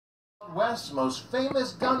West's most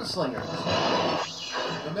famous gunslingers.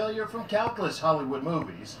 Familiar from countless Hollywood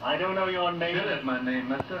movies. I don't know your name. Billy's my name,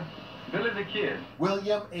 mister. Billy the Kid.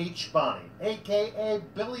 William H. Bonney, a.k.a.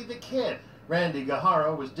 Billy the Kid. Randy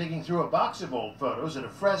Guijarro was digging through a box of old photos at a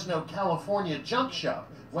Fresno, California junk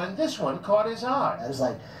shop when this one caught his eye. I was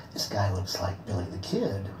like, this guy looks like Billy the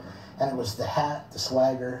Kid. And it was the hat, the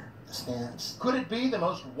swagger, the stance. Could it be the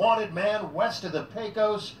most wanted man west of the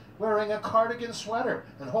Pecos, wearing a cardigan sweater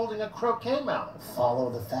and holding a croquet mallet?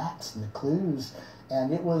 Follow the facts and the clues,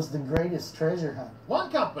 and it was the greatest treasure hunt.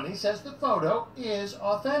 One company says the photo is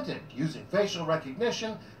authentic. Using facial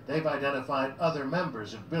recognition, they've identified other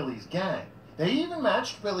members of Billy's gang. They even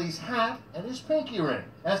matched Billy's hat and his pinky ring.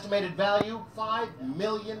 Estimated value, $5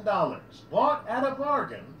 million. Bought at a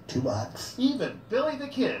bargain. $2. Even Billy the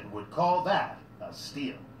Kid would call that a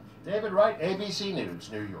steal. David Wright, ABC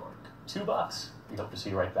News, New York. $2. We hope to see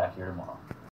you right back here tomorrow.